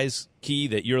guys, Key,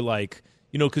 that you're like,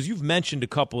 because you've mentioned a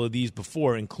couple of these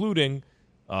before, including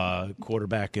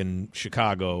quarterback in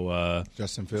Chicago.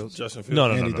 Justin Fields? No.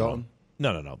 Andy Dalton?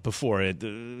 No. Before it,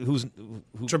 who's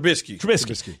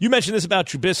Trubisky. You mentioned this about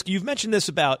Trubisky. You've mentioned this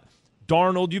about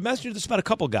Darnold. You mentioned this about a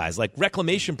couple guys, like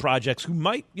reclamation projects who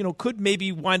might, could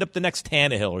maybe wind up the next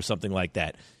Tannehill or something like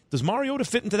that. Does Mariota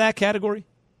fit into that category?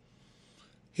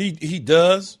 He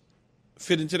does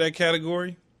fit into that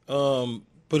category.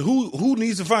 But who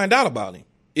needs to find out about him?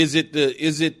 Is it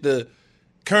the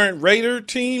current Raider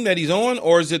team that he's on,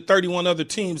 or is it 31 other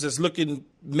teams that's looking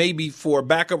maybe for a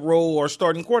backup role or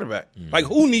starting quarterback? Like,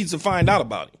 who needs to find out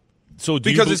about him?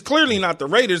 Because it's clearly not the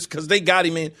Raiders, because they got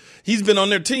him in. He's been on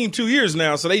their team 2 years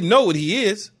now, so they know what he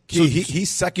is. He's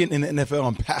second in the NFL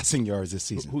on passing yards this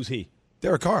season. Who's he?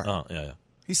 Derek Carr. Oh, yeah.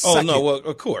 He's second. Oh, no, well,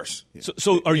 of course.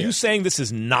 So are you saying this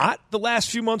is not the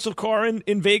last few months of Carr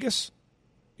in Vegas?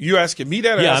 You asking me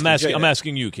that? Or yeah, I'm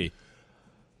asking you, Key.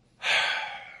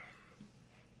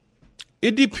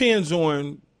 It depends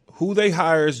on who they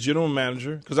hire as general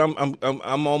manager, because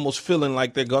I'm almost feeling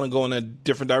like they're going to go in a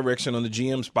different direction on the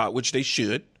GM spot, which they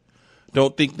should.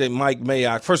 Don't think that Mike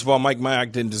Mayock – first of all, Mike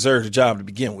Mayock didn't deserve the job to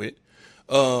begin with.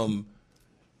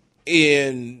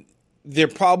 And they're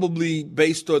probably,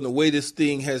 based on the way this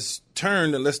thing has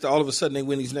turned, unless all of a sudden they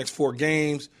win these next 4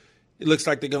 games, it looks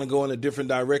like they're going to go in a different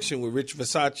direction with Rich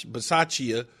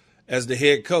Bisaccia as the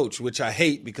head coach, which I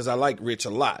hate because I like Rich a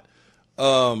lot.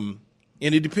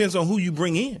 And it depends on who you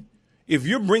bring in. If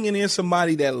you're bringing in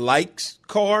somebody that likes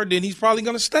Carr, then he's probably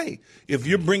going to stay. If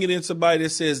you're bringing in somebody that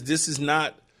says this is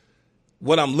not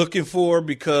what I'm looking for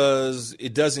because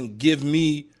it doesn't give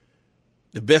me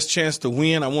the best chance to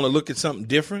win, I want to look at something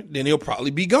different, then he'll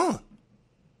probably be gone.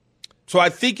 So I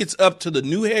think it's up to the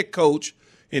new head coach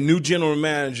and new general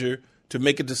manager to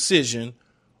make a decision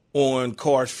on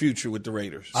Carr's future with the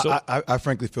Raiders. So, I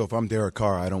frankly feel if I'm Derek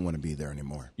Carr, I don't want to be there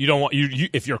anymore. You don't want you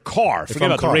if you're Carr, forget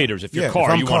about the Raiders. If you're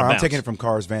Carr, you want to bounce. I'm taking it from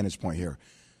Carr's vantage point here.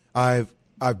 I've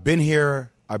been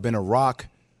here. I've been a rock.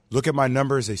 Look at my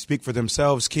numbers; they speak for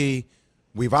themselves. Key,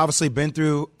 we've obviously been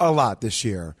through a lot this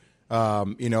year.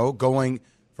 Going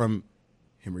from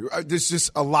Henry, there's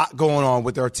just a lot going on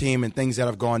with our team and things that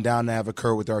have gone down that have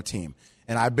occurred with our team.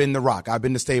 And I've been the rock. I've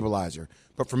been the stabilizer.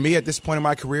 But for me at this point in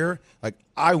my career, like,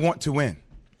 I want to win.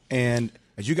 And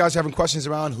as you guys are having questions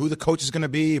around who the coach is going to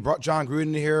be, brought John Gruden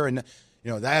in here, and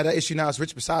that issue now is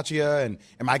Rich Bisaccia, and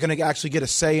am I going to actually get a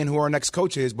say in who our next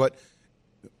coach is? But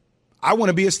I want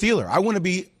to be a Steeler. I want to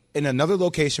be in another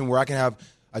location where I can have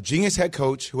a genius head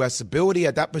coach who has stability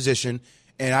at that position,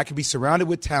 and I can be surrounded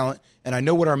with talent, and I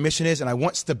know what our mission is, and I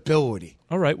want stability.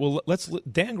 All right, well,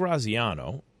 Dan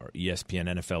Graziano, our ESPN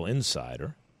NFL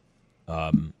insider,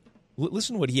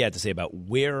 Listen to what he had to say about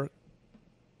where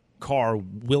Carr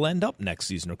will end up next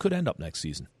season or could end up next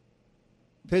season.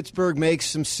 Pittsburgh makes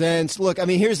some sense. Look, I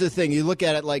mean, here's the thing. You look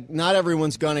at it like not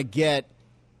everyone's going to get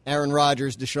Aaron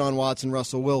Rodgers, Deshaun Watson,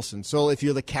 Russell Wilson. So if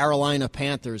you're the Carolina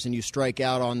Panthers and you strike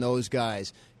out on those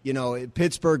guys,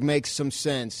 Pittsburgh makes some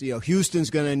sense.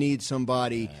 Houston's going to need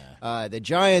somebody. The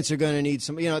Giants are going to need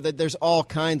some. There's all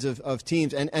kinds of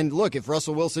teams. And look, if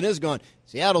Russell Wilson is gone,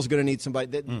 Seattle's going to need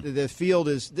somebody. The field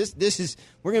is this is.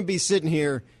 We're going to be sitting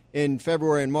here in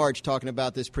February and March talking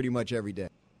about this pretty much every day.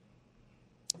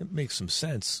 It makes some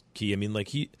sense, Key. I mean,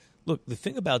 look, the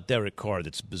thing about Derek Carr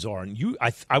that's bizarre, and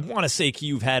I want to say, Key,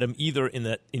 you've had him either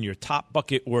in your top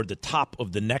bucket or the top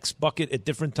of the next bucket at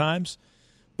different times.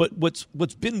 But what's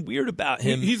been weird about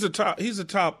him? He's a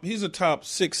top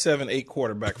 6, 7, 8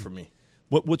 quarterback for me.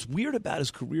 What's weird about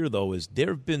his career though is there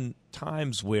have been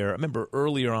times where I remember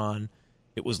earlier on,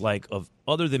 it was like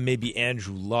other than maybe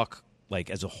Andrew Luck, like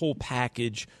as a whole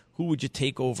package. Who would you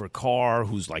take over Carr,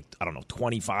 who's like,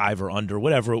 25 or under,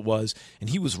 whatever it was, and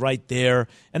he was right there.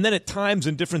 And then at times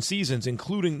in different seasons,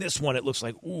 including this one, it looks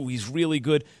like, ooh, he's really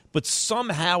good. But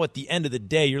somehow at the end of the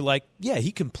day, you're like, yeah,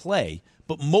 he can play.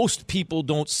 But most people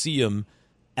don't see him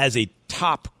as a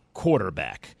top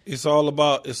quarterback. It's all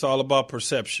about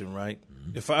perception, right?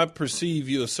 Mm-hmm. If I perceive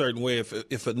you a certain way,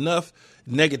 if enough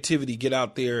negativity get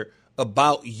out there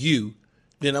about you,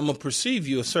 then I'm going to perceive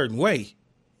you a certain way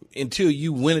until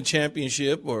you win a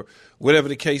championship or whatever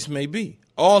the case may be.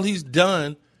 All he's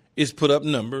done is put up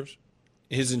numbers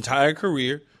his entire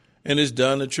career and has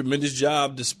done a tremendous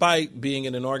job despite being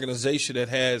in an organization that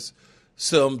has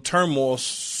some turmoil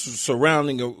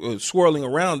swirling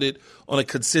around it on a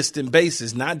consistent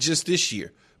basis, not just this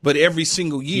year, but every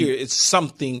single year it's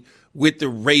something with the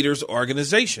Raiders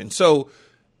organization. So,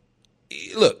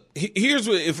 look, here's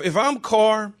what, if I'm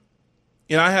Carr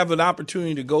and I have an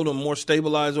opportunity to go to a more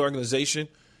stabilized organization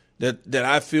that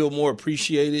I feel more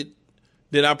appreciated,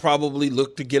 then I probably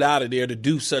look to get out of there to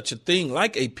do such a thing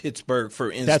like a Pittsburgh,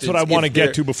 for instance. That's what I want to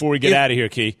get to before we get out of here,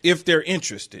 Key. If they're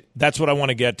interested. That's what I want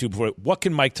to get to before. What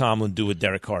can Mike Tomlin do with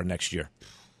Derek Carr next year?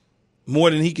 More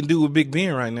than he can do with Big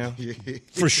Ben right now.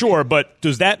 For sure, but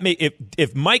does that make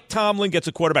if Mike Tomlin gets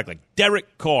a quarterback like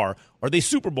Derek Carr, are they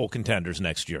Super Bowl contenders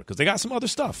next year? Because they got some other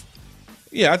stuff.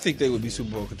 Yeah, I think they would be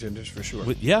Super Bowl contenders for sure.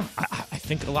 Yeah, I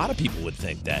think a lot of people would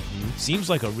think that. Seems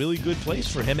like a really good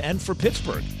place for him and for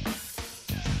Pittsburgh.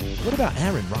 What about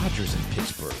Aaron Rodgers in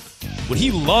Pittsburgh? Would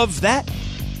he love that?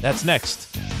 That's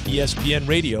next. ESPN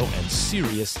Radio and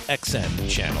Sirius XM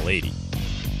Channel 80.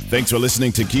 Thanks for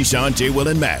listening to Keyshawn, J. Will,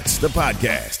 and Max, the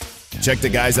podcast. Check the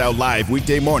guys out live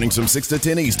weekday mornings from 6 to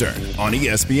 10 Eastern on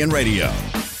ESPN Radio.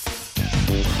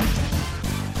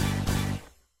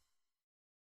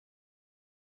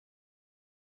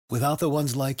 Without the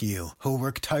ones like you, who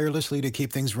work tirelessly to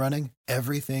keep things running,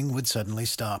 everything would suddenly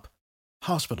stop.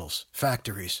 Hospitals,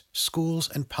 factories, schools,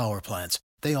 and power plants,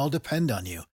 they all depend on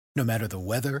you. No matter the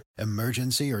weather,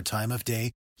 emergency, or time of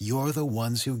day, you're the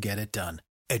ones who get it done.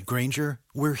 At Grainger,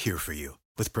 we're here for you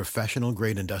with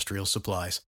professional-grade industrial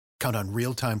supplies. Count on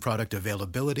real-time product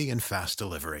availability and fast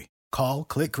delivery. Call,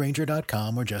 click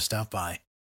Grainger.com, or just stop by.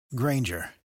 Grainger,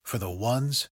 for the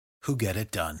ones who get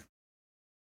it done.